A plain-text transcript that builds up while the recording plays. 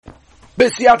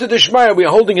B'siyata d'shmaya, we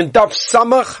are holding in Daf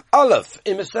Samach Aleph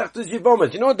in Masechtas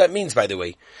Yevamos. You know what that means, by the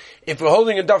way? If we're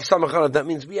holding in Daf Samach Aleph, that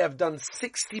means we have done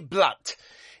 60 blat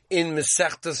in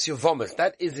Masechtas Yevamos.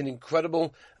 That is an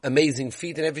incredible, amazing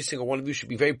feat, and every single one of you should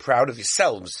be very proud of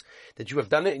yourselves that you have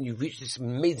done it and you've reached this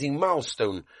amazing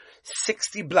milestone.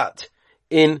 60 blat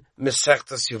in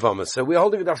Masechtas Yevamos. So we're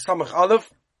holding in Daf Samach Aleph.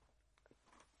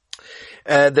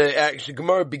 The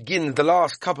Gemara begins the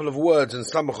last couple of words in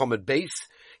Samach Hamad base.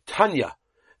 Tanya,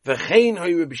 v'chein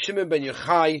hoy Rabbi Shimon ben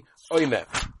Yochai oimer.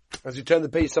 As you turn the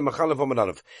page, Samach Aleph Amud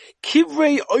Aleph.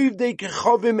 Kivrei oivdei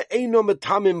kechavim eino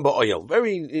metamim ba'oil.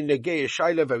 Very negei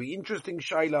shaila, very interesting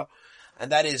shaila,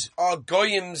 and that is our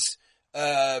goyim's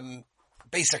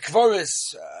base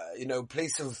akvaris,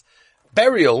 place of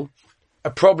burial, a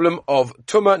problem of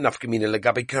tuma nafkamina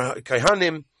legabi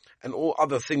kaihanim, and all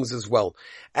other things as well.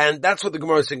 And that's what the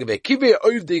Gemara is saying over here.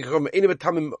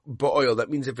 That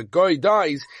means if a guy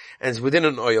dies and is within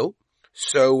an oil,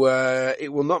 so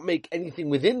it will not make anything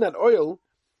within that oil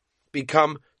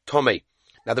become tomei.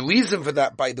 Now the reason for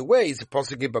that, by the way, is a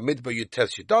pasuk in Bamidbar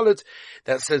Yutes Yudalet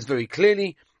that says very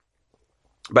clearly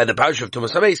by the parasha of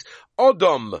Tumas HaMeis,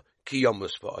 Odom ki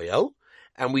yomus ba'oil,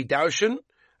 and we darshan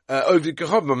over the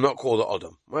Kechavim, I'm not called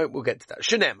Odom. Right? We'll get to that.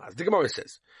 Shenem, as the Gemara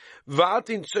says.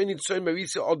 V'atin tzoyin tzoyin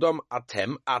merisa Odom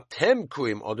atem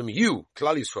kuim Odom, you,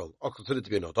 Klal Yisrael, are considered to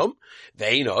be an Odom.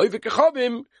 Ve'ein over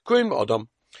Kechavim kuim Odom.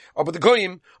 But the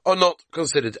Goyim are not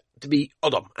considered to be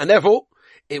Odom. And therefore,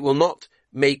 it will not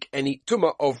make any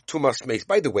Tumah of Tumas Meis.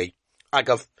 By the way,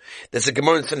 Agav, there's a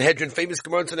Gemara in Sanhedrin, famous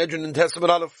Gemara in Sanhedrin in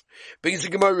Testament Aleph. Brings the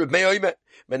Gemara of Me'oime,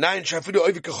 Menayin shafidu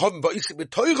over Kechavim, va'isik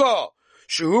b'toira.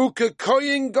 Shehu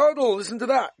Koyin Gadol. Listen to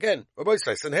that again. Rabbi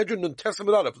says Sanhedrin and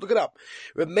Testament Aleph. Look it up.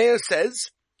 Reb Meir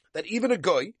says that even a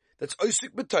guy that's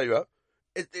Osik B'Torah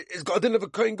is got a din of a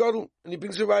Koyin Gadol, and he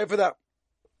brings a raya for that.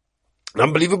 An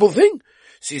unbelievable thing.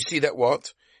 So you see that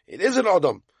what? It is an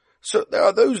Adam. So there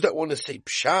are those that want to say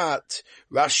Pshat.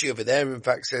 Rashi over there, in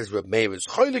fact, says Reb Meir is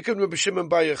Cholik and Reb Shimon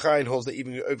bar Yochai and holds that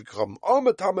even overcome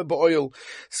Armatama ba'oil.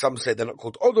 Some say they're not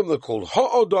called Adam, they're called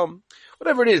Ha'adam.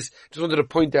 Whatever it is, just wanted to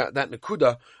point out that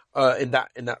Nakuda in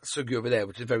that sugi over there,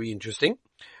 which is very interesting.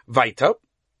 Vaita.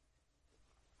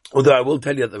 Although I will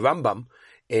tell you that the Rambam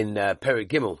in Perek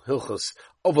Gimel, Hilchos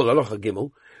Oval Halacha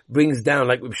Gimel, brings down,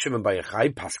 like Reb Shimon bar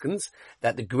Yochai, Paskins,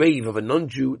 that the grave of a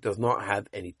non-Jew does not have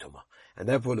any tumah. And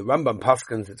therefore the Rambam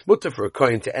Paskins, it's mutter for a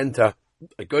kohen to enter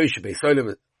a Goyish Beis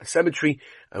Olam, a cemetery,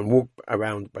 and walk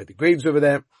around by the graves over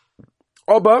there.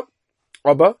 Oba,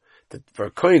 for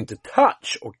a kohen to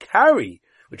touch or carry,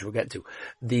 which we'll get to,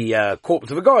 the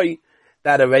corpse of a guy,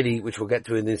 that already, which we'll get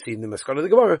to in this evening, the Maskana of the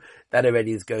Gemara, that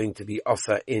already is going to be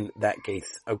osa in that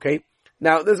case. Okay?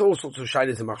 Now, there's all sorts of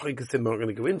shaylas and machlikas, we're not going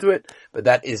to go into it, but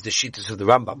that is the shittas of the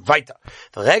Rambam. Vaita.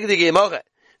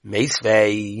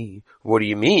 Meisvei, what do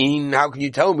you mean? How can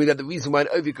you tell me that the reason why an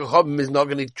Ovi Kechavim is not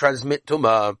going to transmit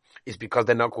Tumah is because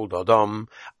they're not called Adam?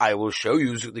 I will show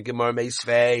you the Gemara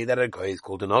Meisvei that a guy is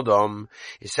called an Adam.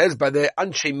 It says by the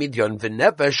Anshe Midyan,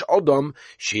 V'nefesh Adam,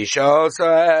 Shisha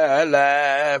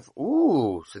Selef.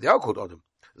 Ooh, so they are called Adam.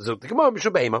 So the Gemara Mishra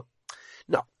Behema.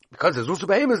 No, because there's also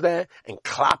Behemas there, and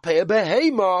Klape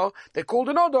Behema, they're called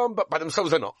an Adam, but by themselves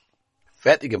they're not.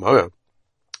 Fet the Gemara.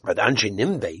 But Anshe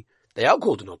Nimdei, they are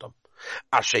called an Odom.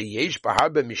 Asher yesh bahar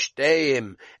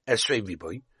b'mishteim esrei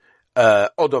viboy.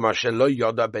 Odom asher lo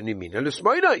yoda ben yamina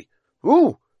l'smoinai.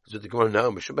 Ooh. So the Gemara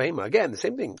now, Mishum Behema. Again, the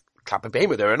same thing. Klap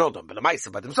Behema, they're an Odom. But the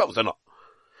Maisa by themselves, they're not.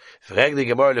 Frag the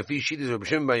Gemara lefi shidis Reb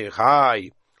Shimon bar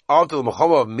Yochai. After the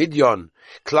Mechama of Midyan,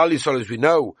 Klal Yisrael, as we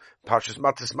know, Parshas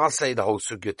Matas Masei, the whole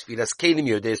sugya, Tfilas Kelim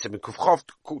Yodeis, and Kufchav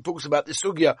talks about this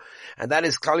sugya, and that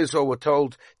is Klal Yisrael were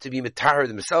told to be mitahar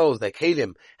themselves, their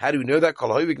kelim. How do we know that?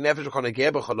 Kol hoivik nefesh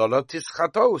v'chonegeh b'cholala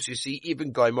tischatos. You see,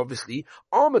 even goyim obviously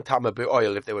are matama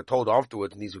b'oil if they were told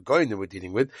afterwards, and these were goyim that we're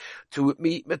dealing with, to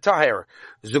be mitahar.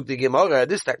 Zuk the Gemara,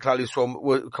 this that Klal Yisrael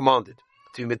were commanded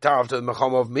to be mitar after the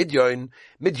Mechama of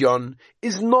Midyan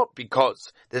is not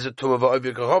because there's a tumah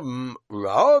v'oivik kechavim,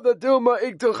 rather dilma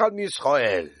igdil chad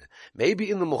miYisrael. Maybe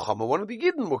in the Mechama one of the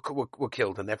Yidden were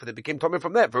killed, and therefore they became tumah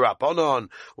from there. V'rabanan,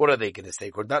 what are they going to say?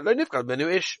 According to that, lo nifkad menu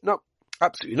ish? No,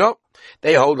 absolutely not.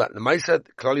 They hold that the Maisa,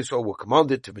 the Klal Yisrael were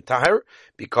commanded to mitahar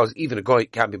because even a goy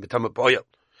can be mitama b'oil.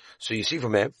 So you see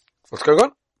from here, what's going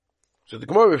on? So the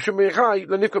Gemara of Shimon Yechai,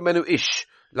 lo nifkad menu ish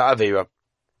la'avera.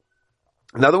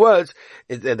 In other words,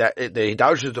 the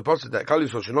Hidash is the posture that Klal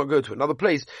Yisrael should not go to another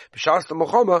place, b'shas the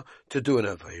Mechama, to do an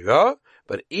Aveira,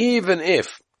 but even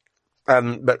if,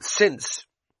 but since,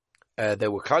 there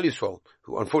were Klal Yisrael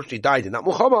who unfortunately died in that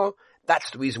Mechama,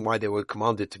 that's the reason why they were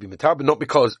commanded to be Matabi, not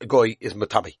because a Goy is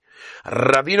Matabi.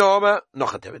 Rabbeinu Omer,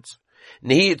 Nochateretz.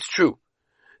 Nehi, it's true,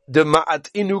 the ma'at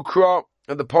inukra,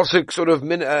 and the posuk sort of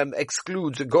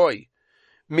excludes a goy.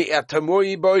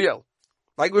 Mi'atamoi boyel.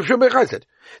 Like with Shemech I said,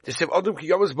 the Sev Adam ki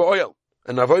yomas boyel.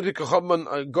 And avoided kacham,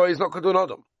 a goy is not kadun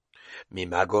Adam.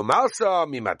 Mimago malsa,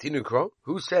 mimatinukra,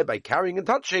 who said by carrying and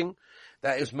touching,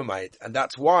 that is mamayit. And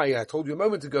that's why I told you a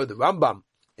moment ago, the Rambam,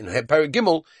 in Perek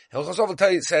Gimel,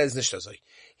 Hilchos says Nishtazoi.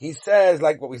 He says,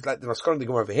 like what we like the Maskon they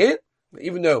come over here,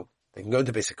 even though they can go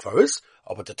into basic forest,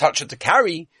 but to touch it to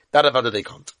carry, that avada they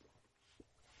can't.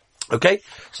 Okay,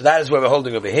 so that is where we're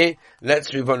holding over here.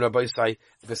 Let's move on, Rabbi Sai,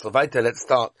 let's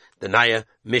start the Naya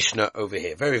Mishnah over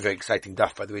here. Very, very exciting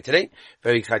daf, by the way, today.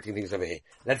 Very exciting things over here.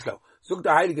 Let's go. Look the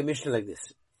Heilige Mishnah like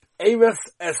this. Eres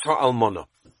es ha'almona.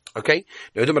 Okay,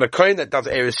 now we're talking about a kohen that does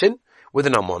eresin with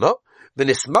an almona. Then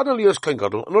it's Madalios Kohen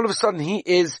Gadol, and all of a sudden he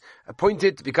is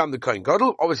appointed to become the Kohen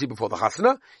Gadol, obviously before the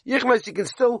Hasana. Yechmais, he can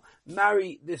still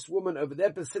marry this woman over there,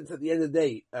 but since at the end of the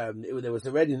day, there was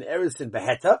already an eresin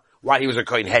beheta, while he was a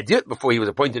Kohen Hedyot, before he was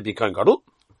appointed to be Kohen Gadol.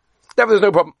 Therefore there's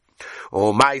no problem.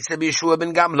 O Ma'aseh B'Yeshua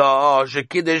ben Gamla,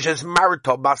 sheKiddush es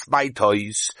marto bas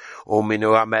baitois, o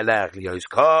minu hamelech lios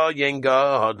Kohen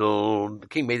Gadol. The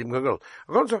king made him Kohen Gadol.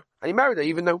 And he married her,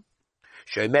 even though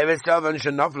and they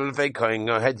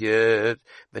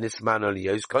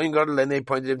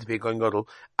pointed him to be a Kohen Gadol,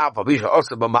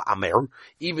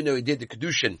 even though he did the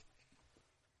Kedushin.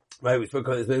 Right, we spoke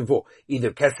about this before.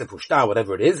 Either Kesef or Shtar,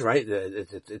 whatever it is, right?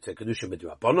 It's a Kedushin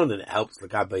B'Drabanan, and it helps the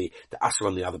Gabi, the Asher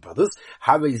on the other brothers.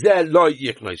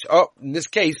 Oh, in this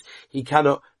case, he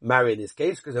cannot marry in this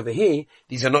case, because over here,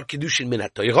 these are not Kedushin Min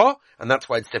HaTorah, and that's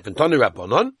why it's different on the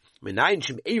Rabbanon.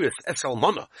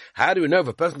 How do we know if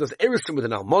a person does erisin with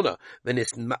an almona,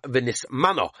 venis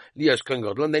mano, lios Kohen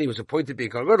Gadol, and then he was appointed to be a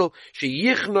Kohen Gadol, she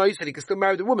yichnois, that he can still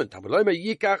marry the woman.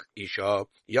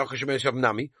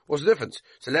 What's the difference?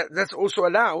 So let's also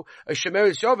allow a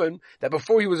shemeres yovan that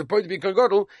before he was appointed to be a Kohen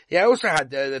Gadol, he also had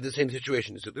the same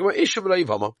situation. So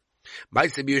Ma'aseh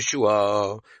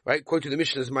B'Yeshua, right? Quote to the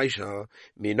Mishnah's Maisha,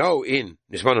 Mino in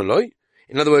Nismanoloi.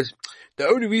 In other words, the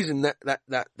only reason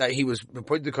that he was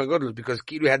appointed to Kohen Gadol is because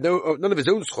Kilu had none of his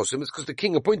own schosim. It's because the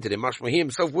king appointed him. Mashma, he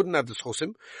himself wouldn't have the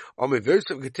schosim.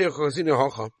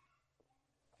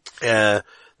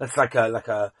 That's like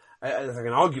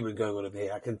an argument going on over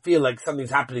here. I can feel like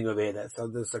something's happening over here.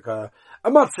 There's like a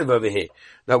matziv over here.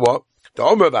 Now what? The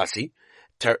Omer Basi,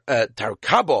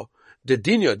 Tarkabo, the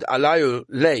Dinyod Alayu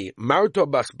Lei, Marto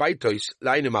Bas Baitois,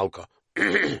 Laine Malka.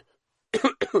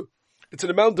 It's an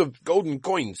amount of golden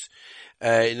coins.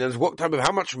 And there's what type of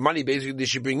how much money basically they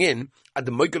should bring in at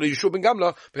the Moikel Yeshua ben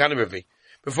Gamla,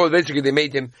 before basically they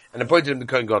made him and appointed him to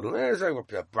Kohen Gadol. It's like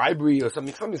a bribery or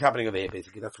something. Something's happening over here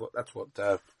basically. That's what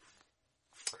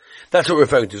we're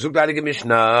referring to. Zuk Leidige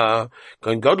Mishnah.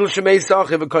 Kohen Gadol Shemei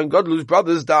Sachiv, a Kohen Gadol whose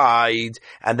brothers died,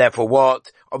 and therefore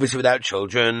what? Obviously without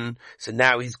children. So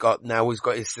now he's got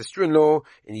his sister-in-law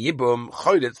in Yibum,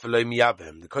 Choyletz V'lo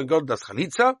Miyavim. The Kohen Gadol does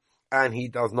Chalitza, and he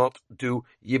does not do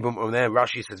Yibum on there.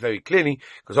 Rashi says very clearly,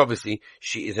 because obviously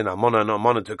she is an Almona, and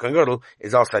Almona to Kohen Gadol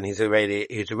is also, and he's already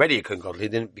a Kohen Gadol. He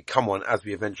didn't become one, as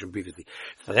we have mentioned previously.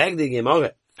 The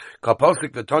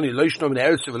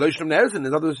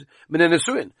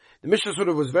Mishnah sort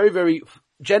of was very, very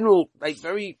general, like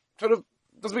very, sort of,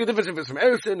 doesn't make a difference if it's from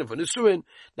Eresin or from Nesuin.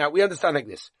 Now, we understand like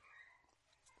this.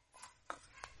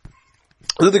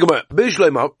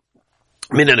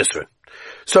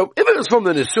 So, if it was from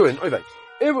the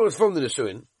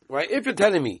Nesuin, right, if you're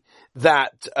telling me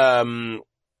that,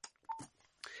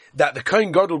 that the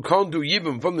Kohen Gadol can't do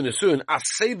Yibum from the Nesuin,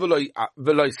 asay v'loy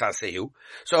sasehu.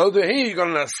 So over here you've got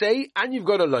an asay and you've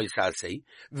got a loy saseh.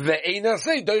 Ve'ein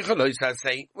asay doicha loy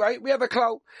saseh. Right? We have a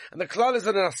klal. And the klal is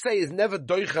that an asay is never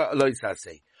doicha a loy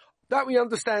saseh. That we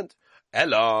understand.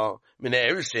 Ella, min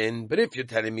erisin. But if you're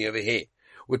telling me over here,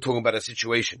 we're talking about a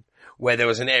situation where there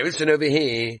was an erisin over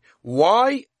here,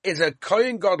 why is a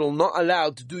Kohen Gadol not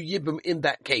allowed to do Yibum in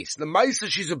that case? The Maisa,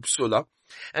 she's a psula.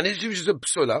 And if she's a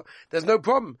psula, there's no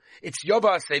problem. It's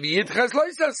Yova Asay, V'yitches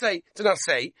Lois Asay. It's an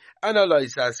Asay, and a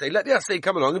Lois Asay. Let the Asay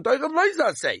come along and do it Lois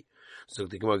Asay. So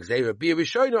the Gemara Gzeira, Bia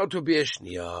Rishoyna, to Bia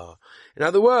Shniya. In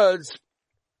other words,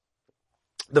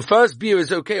 the first beer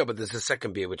is okay, but there's a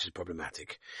second beer which is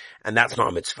problematic. And that's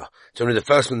not a mitzvah. It's only the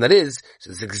first one that is,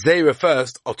 so it's Gzeira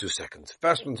first, or 2 seconds.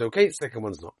 First one's okay, second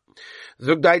one's not.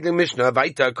 Zog Daidling Mishnah,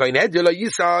 Vaita, Kohen Hedyot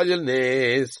Yisal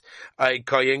Yilnis, I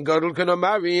Kohen Gadol can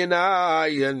marry an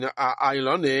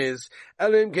Aylonis,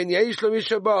 Elim Ken Yesh Lo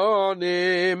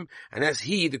Mishabonim, and as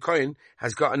he, the Kohen,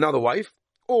 has got another wife,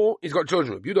 or he's got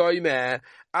children.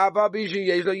 I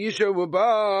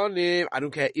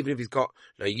don't care, even if he's got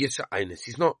Lo Yisa Aynis.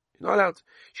 He's not allowed.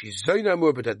 She's Zoyna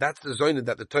Murbata. That's the Zoyna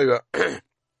that the Torah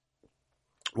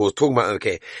We're talking about,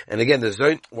 okay, and again, the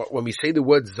zone, when we say the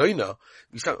word zona,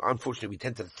 unfortunately, we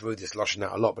tend to throw this lashon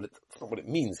out a lot, but it's not what it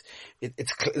means.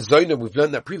 It's zona, we've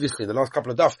learned that previously in the last couple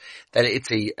of daf, that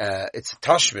it's a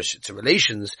tashmish, it's a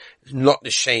relations, not the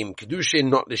same kedushin,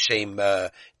 not the same,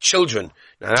 children.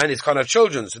 Now, and it's kind of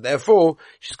children, so therefore,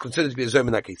 she's considered to be a zona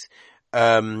in that case.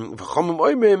 V'chomim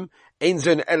oimim, ein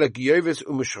zona ela giyoves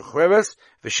u'meshachreres,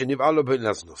 v'sheniv alo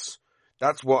b'naznos.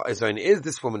 That's what a zone is.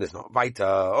 This woman is not.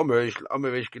 Vaita,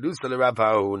 omerish gedusa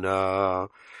l'Ravahuna.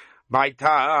 My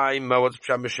time, what's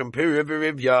pshamisham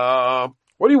pirivivya.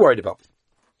 What are you worried about?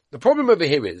 The problem over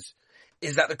here is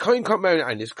that the Kohen can't marry an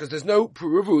Einis because there's no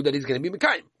pruvu that he's going to be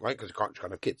Mekayim, right? Because he can't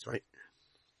have kids, right?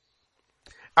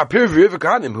 A piriviv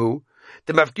kahanim who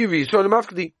the mafkiri so the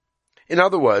mafkidi. In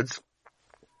other words,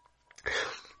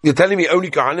 you're telling me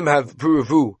only kahanim have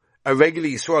pruvu, a regular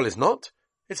Yisrael is not?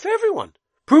 It's for everyone.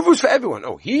 Pruvu's for everyone.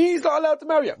 Oh, he's not allowed to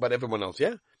marry her, but everyone else,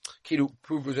 yeah? Kidu,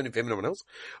 Pruvu's only for him, no one else.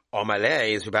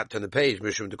 Omalei is about to turn the page.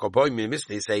 Mishum to Koboy,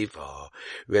 Misli, Sefer.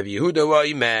 Rabbi Yehuda,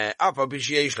 Waime, Afa,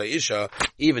 Bishiesh, La Isha,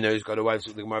 even though he's got a wife,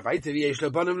 so the Gemara, Vaita, Viesh, La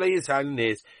Bonum, La Yisrael,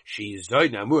 is, she's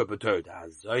Zoyna, Mur, Betoda,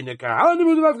 Zoyna,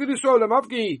 Kahanim, Mavki, the Soul,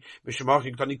 Mavki,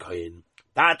 Mishamachi, Tani, Kohen.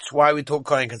 That's why we talk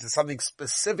Kohen, because there's something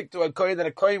specific to a Kohen that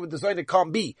a Kohen with the Zoyna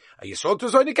can't be. A Yisrael to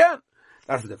Zoyna can.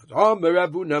 That's the difference.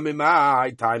 My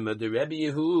time at the Rebbe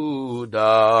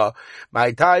Yehuda.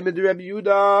 My time at the Rebbe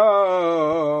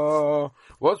Yehuda.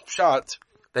 What's pshat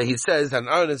that he says and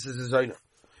Ernest is his owner?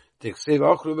 Any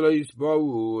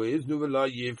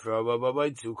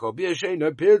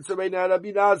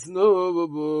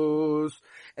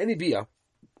beer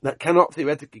that cannot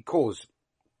theoretically cause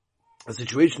a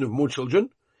situation of more children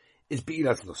is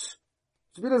bi'iraznus.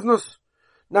 It's bi'iraznus.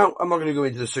 Now, I'm not going to go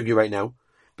into the sugi right now.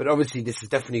 But obviously this is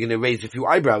definitely going to raise a few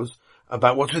eyebrows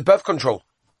about what's with birth control.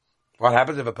 What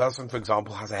happens if a person, for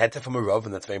example, has a heter from a rov,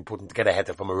 and that's very important to get a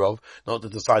heter from a rov, not to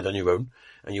decide on your own,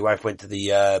 and your wife went to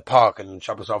the park on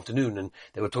Shabbos afternoon, and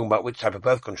they were talking about which type of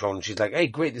birth control, and she's like, hey,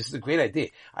 great, this is a great idea.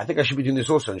 I think I should be doing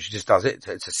this also, and she just does it.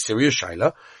 It's a serious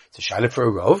shaila. It's a shaila for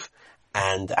a rov,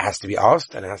 and it has to be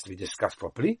asked, and it has to be discussed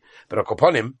properly. But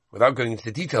upon him, without going into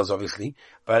the details, obviously,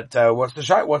 but what's the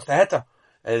heter?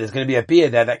 There's going to be a beer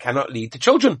there that cannot lead to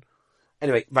children.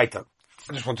 Anyway, weiter.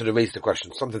 I just wanted to raise the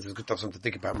question. Sometimes it's good to have something to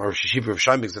think about. My Rosh Hashiva of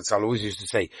Sheinberg that Sal always used to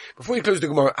say, before you close the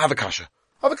Gemara, have a kasha.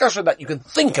 Have a kasha that you can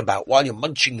think about while you're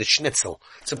munching the schnitzel.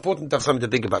 It's important to have something to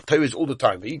think about. Torah is all the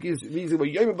time. Even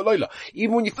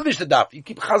when you finish the daf, you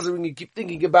keep chazering, you keep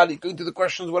thinking about it, going through the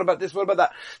questions, what about this, what about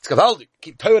that? It's gewaldig.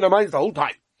 Keep Torah in our minds the whole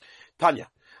time. Tanya.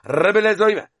 Rebbe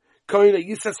Lezoime. Koine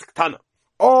Yisas Ktana.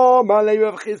 Oh, Malay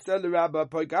Rav Chisda, the Rabba,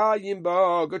 Poigayim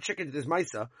Ba, go check into this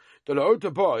Maisa. The Lord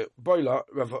Boiler,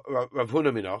 Rav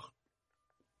Huna Minoch.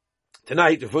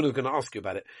 Tonight, Rav Huna is going to ask you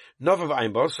about it. Nov of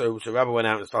Einbos, so Rabba went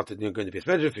out and started going to be a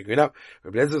measure, figuring out.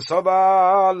 Rabbi Lezer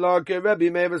Soba, like Rabbi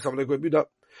Meir, Soba like Rabbi Yudah.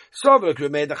 Soba like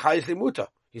Rabbi Meir, the Chayis Limuta.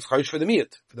 He's Chayish for the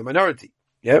Miat, for the minority.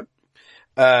 Yeah?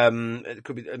 It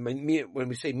could be, when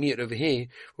we say Miat over here,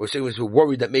 we're saying we're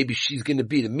worried that maybe she's going to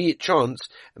be the Miat chance,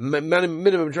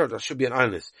 minimum chance, that should be an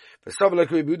Einus. But Soba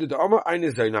like Rabbi Yudah, the Oma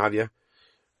Einus Zainavia.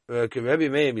 Rabbi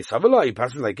Meir, Misavala, he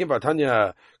passes like him,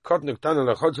 Tanya, Kotnuk Tana,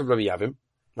 Lachotz of Rabbi Yavim.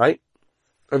 Right?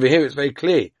 Over here it's very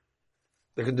clear.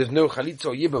 There's no chalitza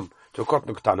or yibum to a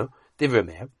kotnuk tana. Divrei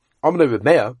Meir. Amnei Reb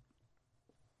Meir.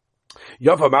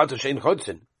 Yav ha'ma'at shein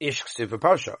chodzin. Ish ksiv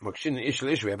v'parsha. Makshin and ish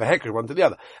l'ish. We have a heker one to the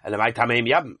other. And the tameim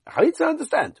yabim. Chalitza, I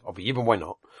understand. Or yibum, why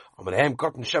not? Amnehem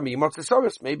kotn shemi yimotz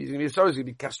l'soros. Maybe he's going to be a soros. He's going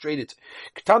to be castrated.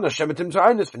 Ketana shemetim to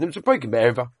einus. V'nim to poikim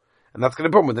be'erva. And that's going to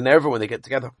be a problem with an erva when they get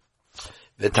together.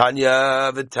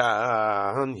 V'tanya.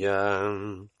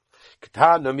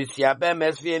 Ketana misyabe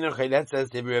mesvien cheletz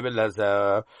the Rebbe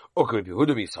Lezer. Okay, Rebbe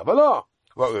Yehuda misavala.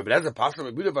 What Rebbe Lezer pastor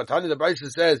Rebbe Yehuda Vatanya the Brisa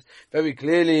says very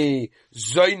clearly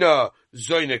Zoyna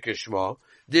kishma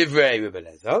divrei Rebbe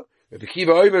Lezer. Rebbe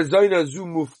Kiva over Zoyna zu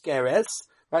mufkeres.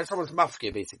 Right, someone's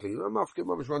mafke basically. Mafke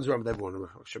mamish runs around with everyone.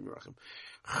 Hashem Yerachim.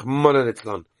 Chmona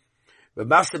Litzlan. Rebbe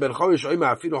Master ben Chomish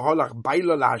oima afilu holach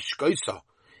baila lahashkoisa.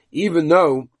 Even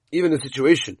the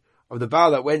situation of the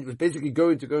Baal that was basically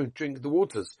going to go and drink the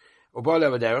waters.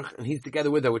 And he's together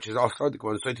with her, which is also the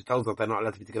one Soita tells us they're not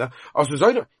allowed to be together. Also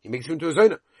Zoyna, he makes him into a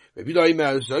Zoyna. Maybe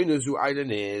Zoyna zu Eilen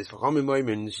is for Chomim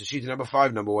Moimin, sheet number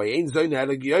 5, number 1. Ain't Zoyna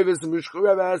Elegiovas and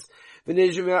Mushkuravas,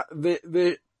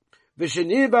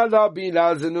 Visheniba la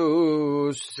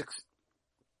Bilazenus 6.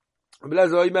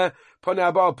 Blazoima Pone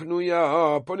Abba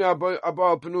Penuya, Pone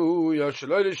Abba Penuya,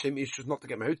 Shaloi L'Shem Ish, not to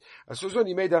get married. As soon as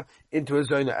he made her into a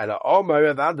zona, Ella,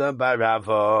 Omer Avada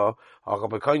Barava,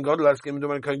 Hakabe Kohen Gadol, ask him to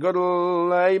do Kohen Gadol,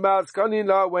 Eimas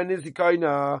Kanila, when is he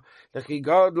Koina? Lechi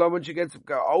Gadol, when she gets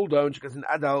older, when she gets an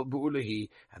adult, Bu'ulahi,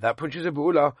 at that point she's a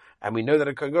Bu'ula, and we know that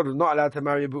a Kohen Gadol is not allowed to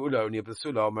marry a Bu'ula, only a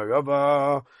Basula,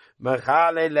 Omer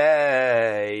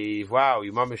Mechalele. Wow,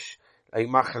 you mamish, like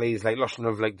Machale is like Lashon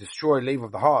of like destroy, leave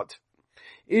of the heart.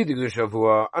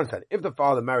 Understand, if the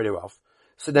father married her off,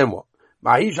 so then what?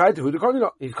 He's kind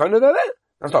of there.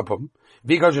 That's not a problem.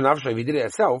 Because if he did it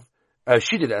herself,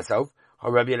 she did it herself, so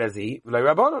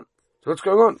what's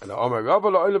going on?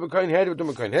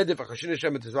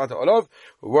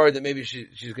 We're worried that maybe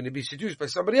she's going to be seduced by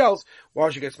somebody else while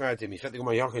she gets married to him.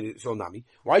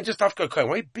 Why just Afka Kohen?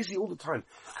 Why are you busy all the time?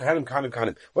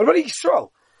 Kahanim. What about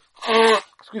Yisrael?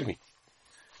 Excuse me.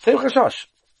 Same Chashash.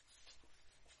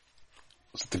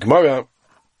 So the Gemara,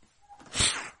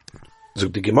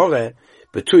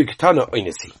 Betui Ketana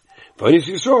Oinesi. Oinesi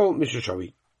Yisrael,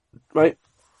 Mishashari. Right?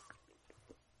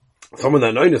 Someone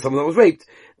that was raped,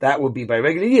 that would be by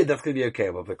regular year, that's going to be okay.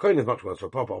 But the Kohen is much worse for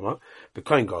Papa Omar. The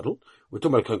Kohen Gadol, we're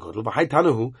talking about Kohen Gadol, but Hai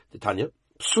Tanahu, the Tanya,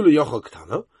 Psula Yochel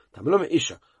Ketana, Tamaloma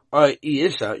Isha,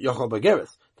 Isha Yochel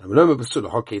Bageres, Tamaloma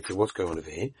Psula, okay, so what's going on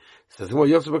over here? So the more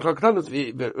Yochel Ketana,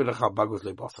 Ulachal Bagos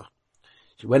Lebasa.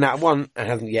 She went out one and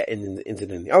hasn't yet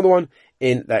entered in the other one,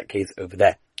 in that case over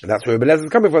there. And that's where Rebbe is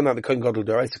coming from, that the Kohen Gadol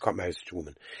Doraisa can't marry such a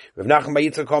woman. Rav Nachman bar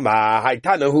Yitzchak Koma, Hai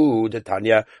Tanahu, the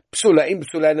Tanya, Psula im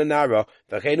Psula Nanara,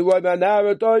 V'cheinu Roy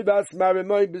Manara, Doibas,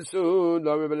 Marimoi Besun,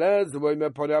 Lo Rebbe Lezer, Roy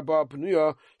Mepone Abba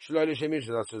Penuya, Shaloi L'Shem Ish,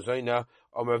 that's Zoina,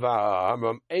 Omerva,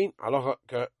 Amram, Ein,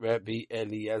 Halacha, Rebbe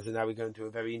Eliezer. Now we're going to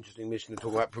a very interesting mission to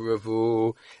talk about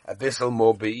Puravu, Abyssal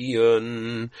Mo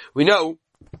Be'iyun. We know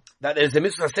that there's a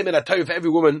mitzvah similar Torah for every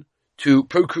woman to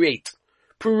procreate.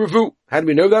 Puravu, how do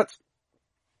we know that?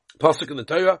 Pasuk in the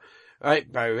Torah, right?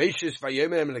 Let's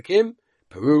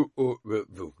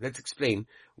explain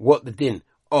what the din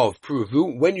of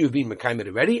Puravu, when you've been Mekayim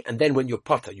already, and then when you're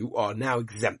Potter, you are now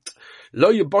exempt.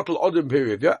 Lo you bottle Odom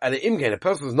Pirivya, and the Imken, a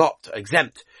person is not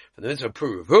exempt from the mitzvah of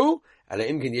Puravu, and the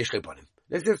Imken Yesh Lebanim.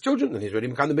 Let's say children, and he's ready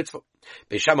to become the mitzvah.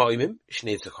 Beishama Oimim,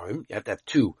 Shnei Tzacharim, you have to have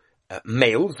two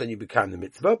males, then you become the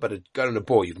mitzvah, but a girl and a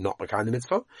boy, you've not become the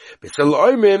mitzvah. Beisil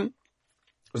Oimim,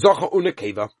 Zocha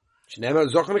Unakeva. And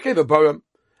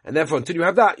therefore, until you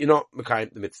have that, you're not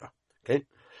Mekayim the mitzvah. Okay?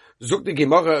 Zuk the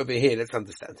Gemara over here, let's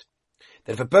understand.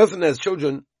 That if a person has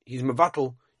children, he's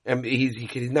mevatel, and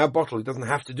he's now bottle, he doesn't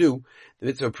have to do the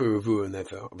mitzvah of Puravu and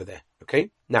therefore over there.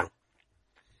 Okay? Now,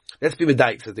 let's be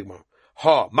medayik, says the Gemara.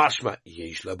 Ha, mashma,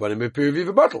 yesh lo bonim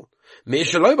Puravu bottle.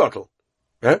 Meisha lo bottle.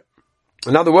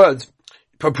 In other words,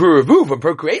 Puravu, from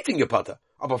procreating your potter.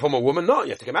 But from a woman, no, you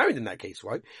have to get married in that case,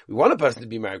 right? We want a person to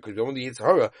be married because we want the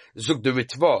Yitzhara, Zug the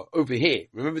Ritva, over here.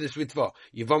 Remember this Ritva.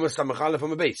 Yivama Samachala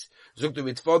from a base. Zug the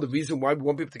Ritva, the reason why we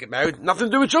want people to get married, nothing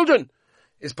to do with children.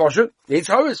 It's Pasha, the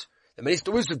Yitzharas. The many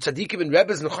stories of Tzadikim and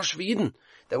Rebbes and Choshva Yidden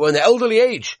that were in the elderly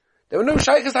age. There were no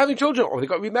shaykhs having children, or they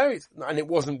got remarried. And it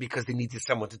wasn't because they needed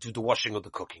someone to do the washing or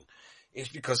the cooking. It's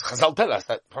because Chazal tell us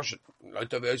that,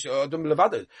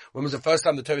 when was the first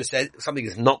time the Torah said something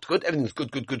is not good? Everything's good,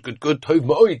 Tov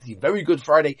Ma'oid, very good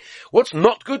Friday. What's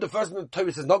not good? The first time the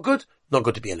Torah says not good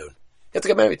to be alone. You have to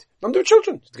get married. Not do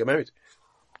children, you have to get married.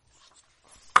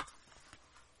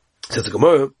 Says the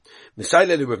Gemara, the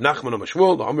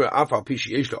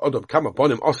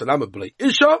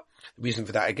reason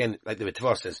for that, again, like the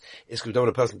Ritva says, is because we don't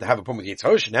want a person to have a problem with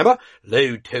Yitzhar, never,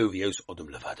 lo tovios odom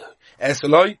levado.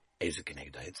 Esoloi, it's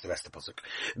the rest of the pasuk.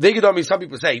 Vegadami, some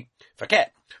people say,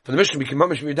 forget. From the Mishnah, we can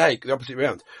mamish midayik, the opposite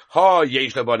round. Ha,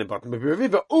 yesh labanim bottom of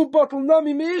river, bottle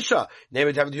nami meisha.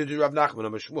 Never have to do Rav Nachman,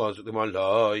 on Mishmaz, with the man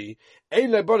loy. Ein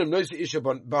labanim, noisi isha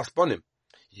bas bonim.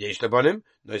 Yesh labanim,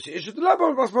 noisi isha the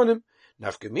labanim bas bonim.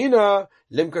 Nafkamina,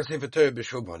 limka sefer Torah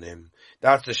b'shul bonim.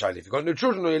 That's the shayla. If you've got no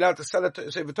children, are you allowed to sell a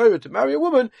sefer Torah to marry a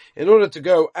woman in order to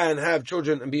go and have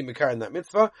children and be mekar in that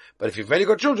mitzvah? But if you've already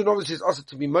got children, obviously it's also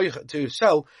to be to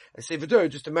sell a sefer Torah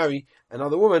just to marry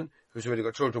another woman who's already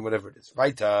got children, whatever it is.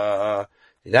 Vaita.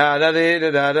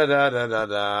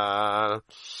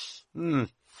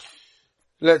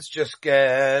 Let's just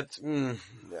get, that's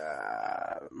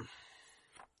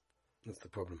the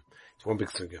problem. It's one big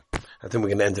suga. I think we're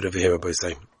going to end it over here, by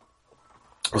saying.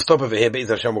 We'll stop over here, Be'ez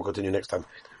Hashem, we'll continue next time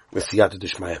with Siyata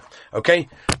Dishmaya. Okay?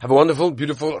 Have a wonderful,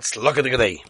 beautiful, slugga day.